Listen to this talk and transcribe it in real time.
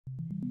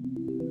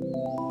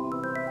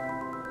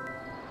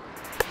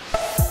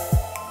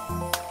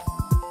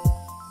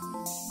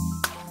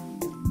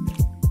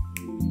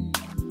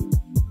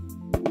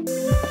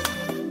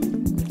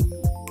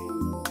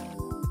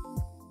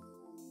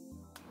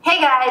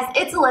guys,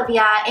 it's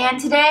Olivia, and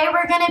today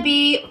we're gonna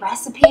be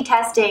recipe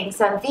testing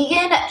some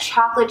vegan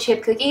chocolate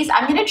chip cookies.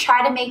 I'm gonna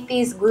try to make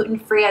these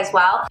gluten-free as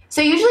well.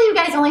 So usually you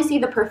guys only see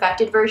the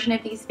perfected version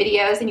of these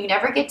videos and you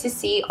never get to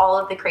see all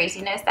of the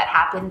craziness that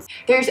happens.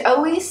 There's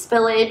always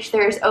spillage,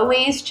 there's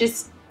always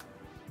just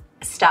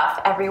stuff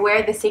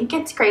everywhere. The sink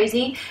gets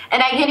crazy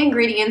and I get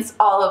ingredients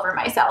all over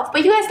myself,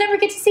 but you guys never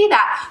get to see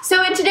that.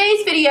 So in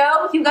today's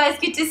video, you guys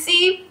get to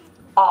see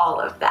all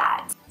of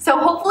that. So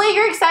hopefully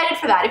you're excited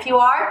for that. If you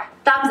are,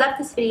 thumbs up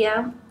this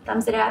video,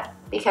 thumbs it up,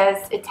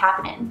 because it's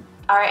happening.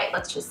 All right,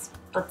 let's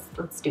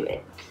do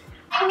it.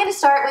 I'm gonna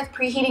start with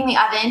preheating the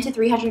oven to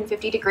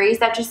 350 degrees.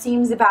 That just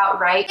seems about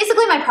right.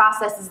 Basically my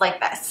process is like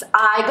this.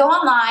 I go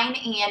online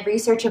and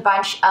research a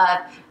bunch of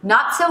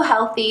not so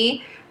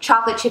healthy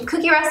chocolate chip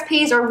cookie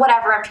recipes or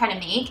whatever I'm trying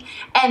to make,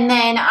 and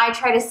then I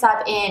try to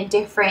sub in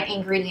different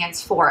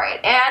ingredients for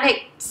it. And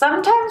it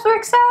sometimes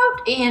works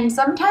out and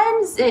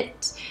sometimes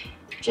it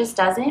just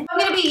doesn't. I'm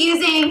gonna be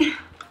using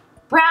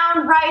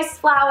brown rice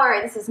flour.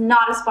 This is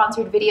not a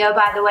sponsored video,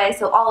 by the way,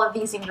 so all of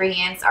these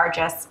ingredients are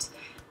just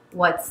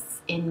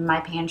what's in my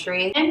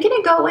pantry. I'm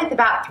gonna go with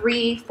about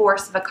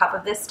 3/4 of a cup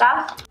of this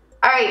stuff.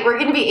 All right, we're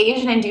gonna be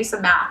Asian and do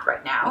some math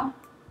right now.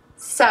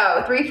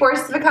 So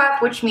 3/4 of a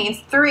cup, which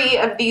means 3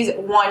 of these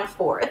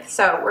 1/4.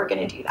 So we're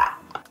gonna do that.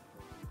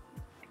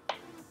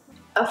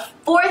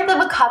 1/4 of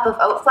a cup of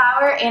oat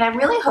flour, and I'm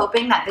really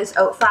hoping that this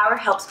oat flour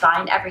helps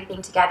bind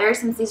everything together.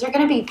 Since these are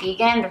gonna be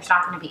vegan, there's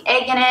not gonna be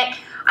egg in it.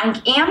 I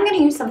am gonna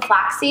use some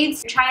flax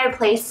seeds. Trying to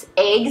replace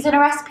eggs in a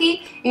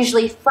recipe,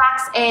 usually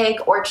flax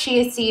egg or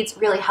chia seeds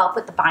really help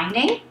with the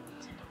binding.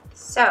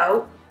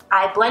 So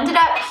I blended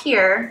up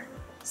here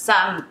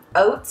some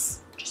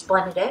oats, just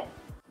blended it.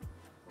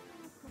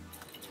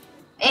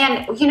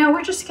 And you know,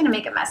 we're just gonna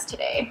make a mess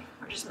today.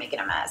 We're just making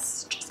a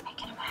mess, just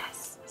making a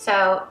mess.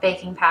 So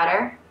baking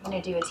powder, I'm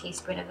gonna do a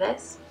teaspoon of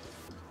this.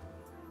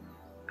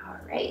 All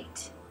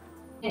right,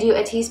 I'm gonna do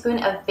a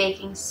teaspoon of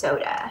baking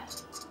soda.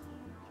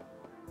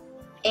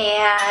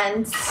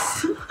 And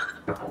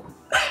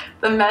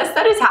the mess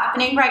that is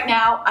happening right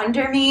now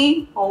under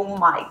me, oh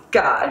my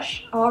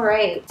gosh. All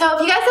right, so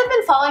if you guys have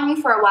been following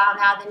me for a while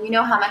now, then you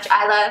know how much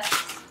I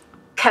love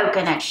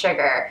coconut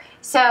sugar.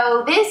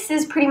 So this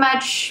is pretty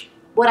much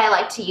what I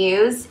like to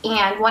use,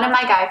 and one of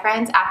my guy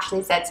friends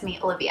actually said to me,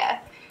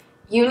 Olivia,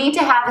 you need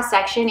to have a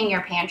section in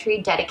your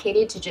pantry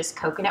dedicated to just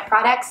coconut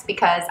products,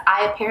 because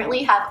I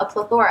apparently have a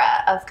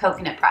plethora of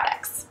coconut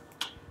products.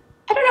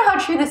 I don't know how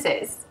true this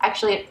is.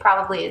 Actually, it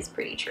probably is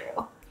pretty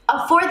true.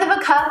 1/4 of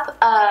a cup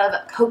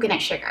of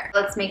coconut sugar.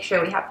 Let's make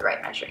sure we have the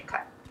right measuring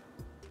cup.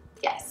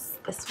 Yes,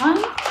 this one.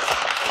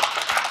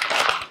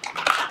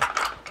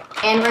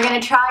 And we're gonna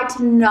try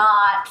to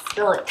not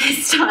spill it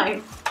this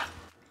time.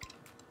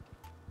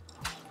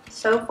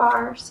 So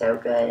far, so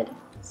good.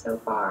 So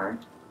far.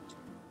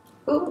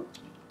 Ooh.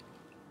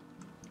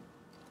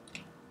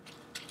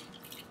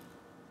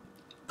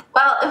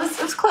 Well,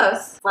 it was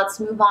close. Let's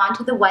move on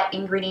to the wet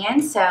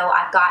ingredients. So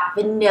I've got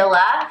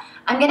vanilla.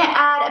 I'm gonna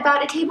add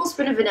about a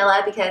tablespoon of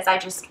vanilla because I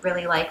just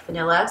really like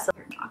vanilla, so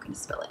you're not gonna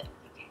spill it.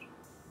 Okay.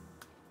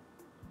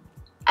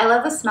 I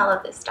love the smell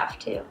of this stuff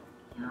too.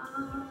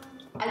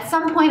 At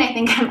some point, I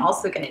think I'm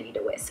also gonna need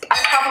a whisk. I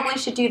probably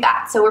should do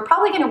that. So we're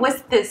probably gonna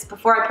whisk this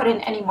before I put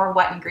in any more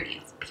wet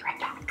ingredients. Be right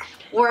back.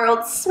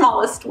 World's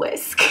smallest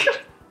whisk.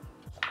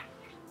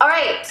 All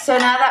right, so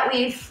now that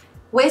we've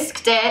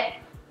whisked it?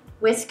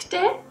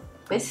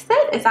 Is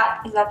that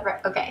the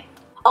right, okay.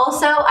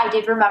 Also, I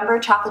did remember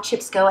chocolate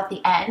chips go at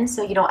the end,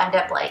 so you don't end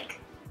up like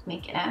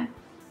making a,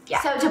 yeah.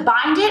 So to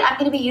bind it, I'm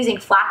gonna be using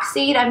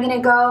flaxseed. I'm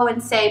gonna go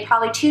and say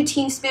probably 2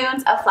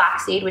 teaspoons of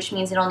flaxseed, which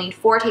means it'll need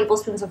 4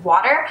 tablespoons of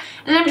water.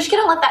 And then I'm just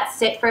gonna let that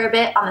sit for a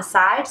bit on the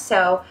side,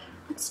 so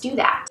let's do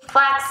that.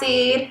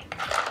 Flaxseed,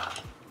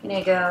 I'm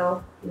gonna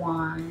go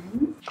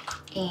 1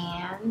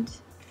 and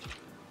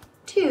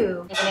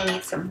 2. I'm gonna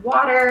need some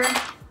water.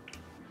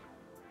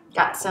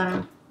 Got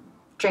some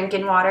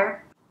drinking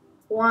water.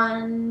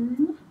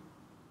 1,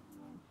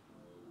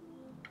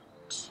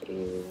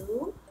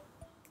 2,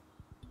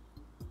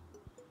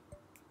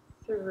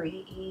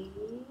 3,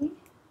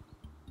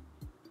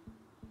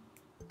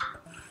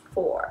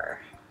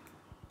 4.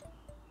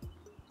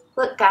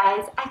 Look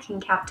guys, I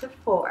can count to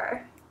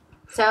 4.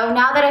 So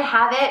now that I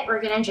have it,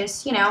 we're gonna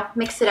just, you know,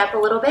 mix it up a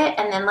little bit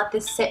and then let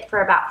this sit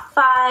for about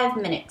 5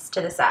 minutes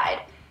to the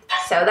side.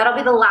 So that'll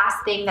be the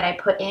last thing that I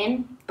put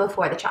in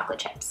before the chocolate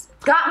chips.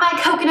 Got my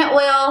coconut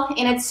oil,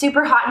 and it's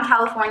super hot in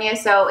California,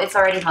 so it's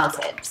already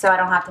melted. So I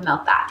don't have to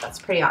melt that. That's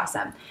pretty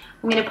awesome.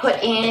 I'm gonna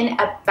put in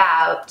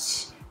about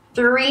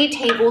 3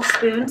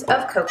 tablespoons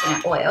of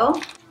coconut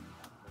oil.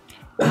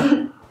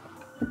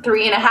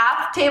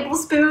 3.5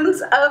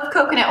 tablespoons of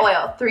coconut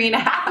oil.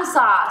 3.5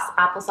 applesauce.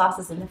 Applesauce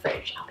is in the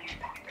fridge. I'll be right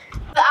back.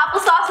 The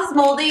applesauce is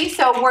moldy,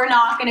 so we're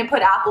not gonna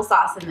put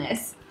applesauce in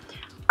this.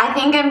 I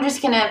think I'm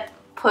just gonna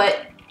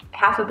put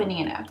half a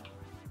banana.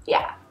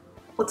 Yeah,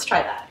 let's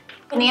try that.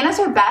 Bananas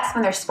are best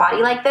when they're spotty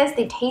like this.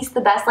 They taste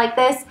the best like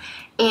this.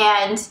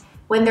 And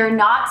when they're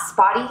not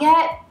spotty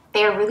yet,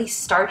 they're really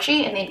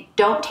starchy and they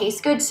don't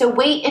taste good. So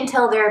wait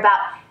until they're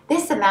about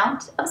this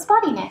amount of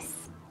spottiness.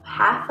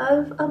 Half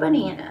of a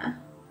banana.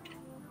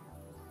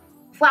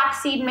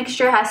 Flaxseed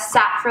mixture has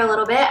sat for a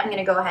little bit. I'm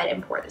gonna go ahead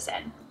and pour this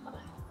in.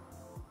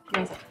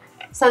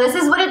 So this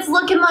is what it's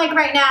looking like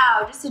right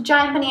now. Just a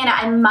giant banana.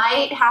 I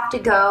might have to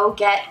go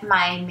get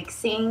my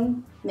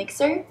mixing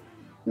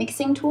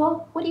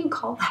tool. What do you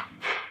call that?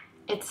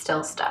 It's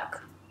still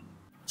stuck.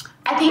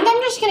 I think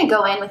I'm just gonna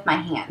go in with my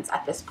hands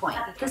at this point.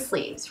 The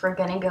sleeves, we're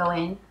gonna go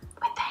in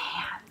with the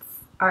hands.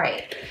 All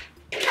right.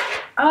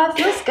 Oh, it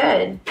feels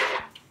good.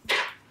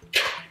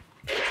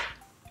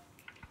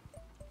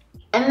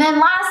 And then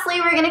lastly,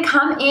 we're gonna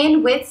come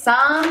in with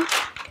some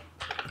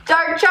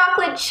dark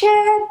chocolate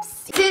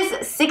chips. This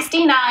is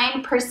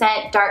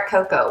 69% dark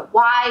cocoa.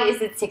 Why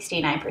is it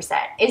 69%?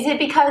 Is it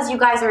because you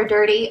guys are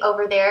dirty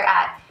over there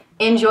at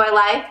Enjoy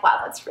Life?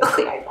 Wow, that's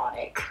really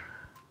ironic.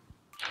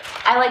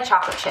 I like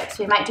chocolate chips.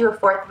 We might do a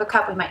fourth of a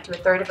cup. We might do a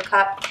third of a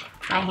cup.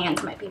 My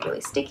hands might be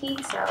really sticky,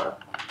 so.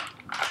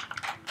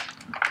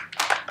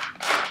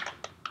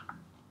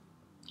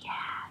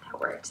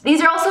 Worked.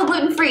 These are also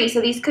gluten-free,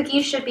 so these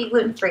cookies should be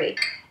gluten-free.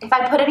 If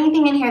I put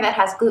anything in here that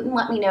has gluten,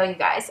 let me know, you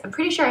guys. I'm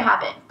pretty sure I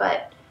haven't,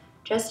 but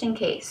just in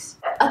case.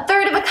 A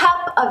third of a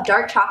cup of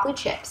dark chocolate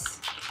chips.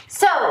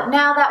 So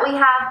now that we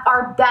have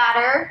our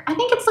batter, I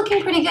think it's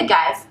looking pretty good,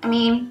 guys. I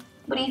mean,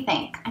 what do you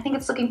think? I think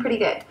it's looking pretty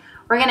good.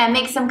 We're gonna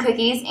make some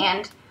cookies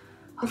and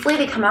hopefully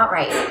they come out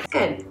right. It's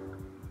good.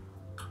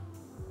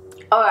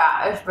 Oh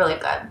yeah, it's really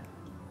good.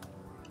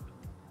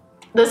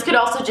 This could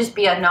also just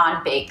be a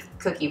non-bake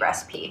cookie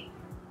recipe.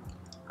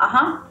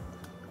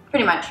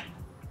 Pretty much.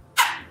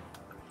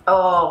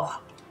 Oh,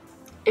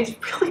 it's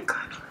really good.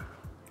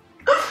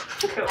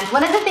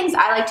 One of the things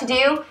I like to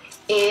do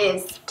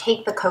is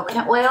take the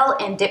coconut oil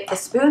and dip the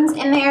spoons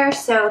in there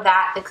so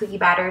that the cookie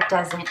batter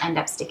doesn't end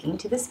up sticking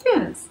to the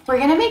spoons. We're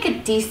gonna make a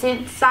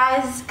decent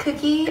size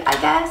cookie, I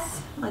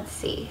guess. Let's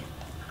see.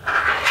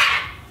 I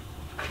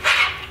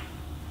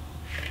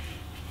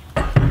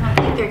don't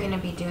think they're gonna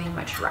be doing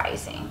much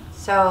rising,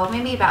 so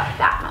maybe about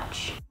that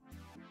much.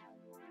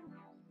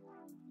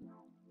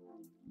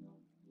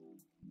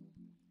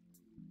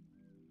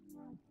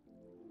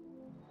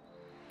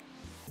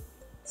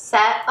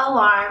 Set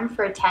alarm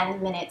for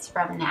 10 minutes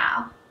from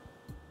now.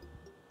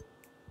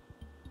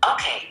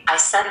 Okay, I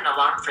set an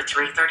alarm for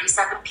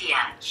 3:37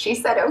 p.m. She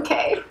said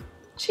okay.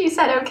 She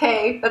said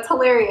okay. That's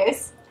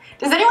hilarious.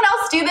 Does anyone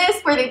else do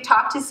this where they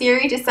talk to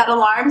Siri to set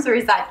alarms, or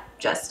is that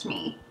just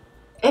me?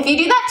 If you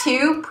do that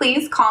too,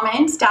 please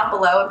comment down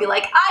below and be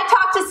like, I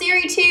talk to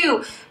Siri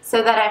too,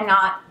 so that I'm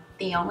not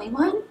the only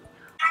one.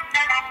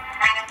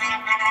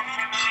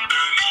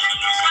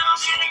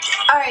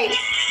 All right,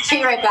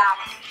 be right back.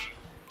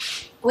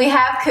 We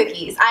have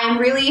cookies. I am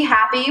really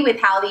happy with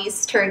how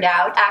these turned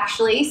out,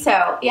 actually.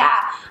 So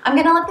yeah, I'm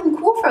gonna let them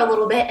cool for a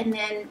little bit and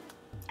then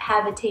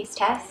have a taste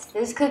test.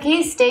 These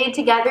cookies stayed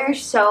together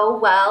so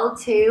well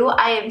too.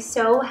 I am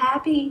so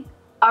happy.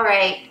 All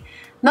right,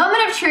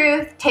 moment of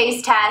truth,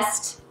 taste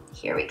test.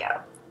 Here we go.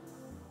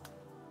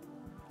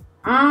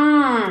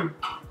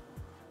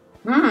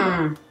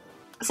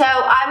 So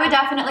I would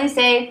definitely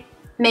say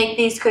make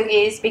these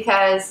cookies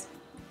because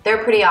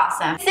they're pretty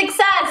awesome.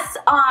 Success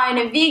on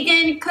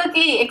vegan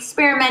cookie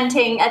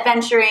experimenting,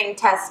 adventuring,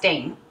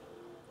 testing.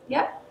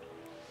 Yep.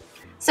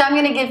 So I'm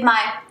gonna give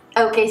my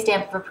OK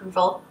stamp of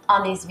approval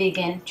on these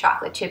vegan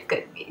chocolate chip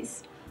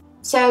cookies.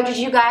 So did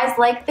you guys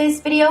like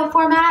this video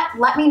format?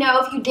 Let me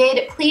know if you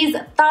did. Please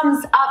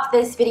thumbs up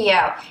this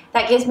video.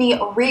 That gives me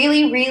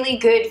really, really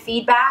good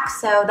feedback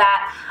so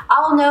that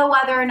I'll know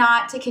whether or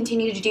not to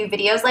continue to do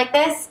videos like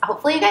this.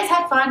 Hopefully you guys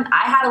had fun.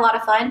 I had a lot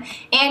of fun.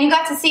 And you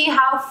got to see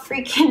how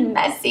freaking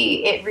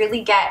messy it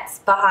really gets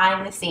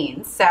behind the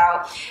scenes. So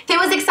if it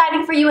was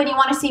exciting for you and you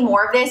want to see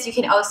more of this, you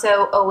can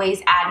also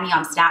always add me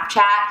on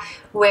Snapchat,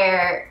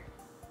 where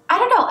I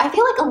don't know, I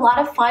feel like a lot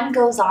of fun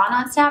goes on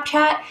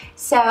Snapchat,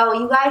 so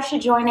you guys should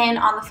join in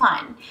on the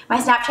fun.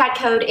 My Snapchat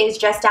code is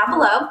just down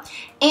below.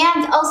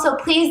 And also,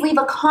 please leave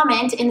a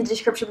comment in the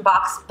description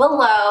box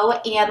below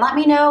and let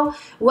me know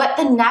what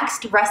the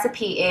next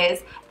recipe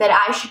is that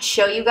I should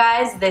show you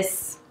guys,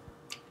 this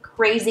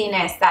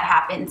craziness that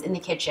happens in the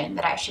kitchen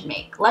that I should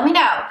make. Let me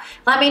know.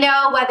 Let me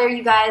know whether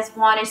you guys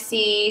want to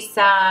see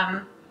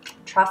some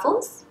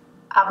truffles,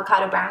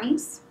 avocado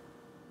brownies.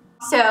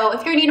 So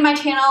if you're new to my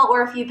channel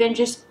or if you've been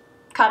just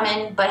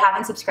coming but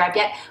haven't subscribed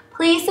yet,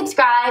 please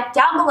subscribe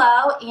down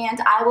below and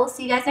I will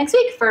see you guys next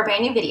week for a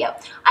brand new video.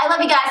 I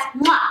love you guys.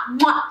 Mwah,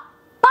 mwah.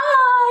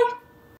 Bye.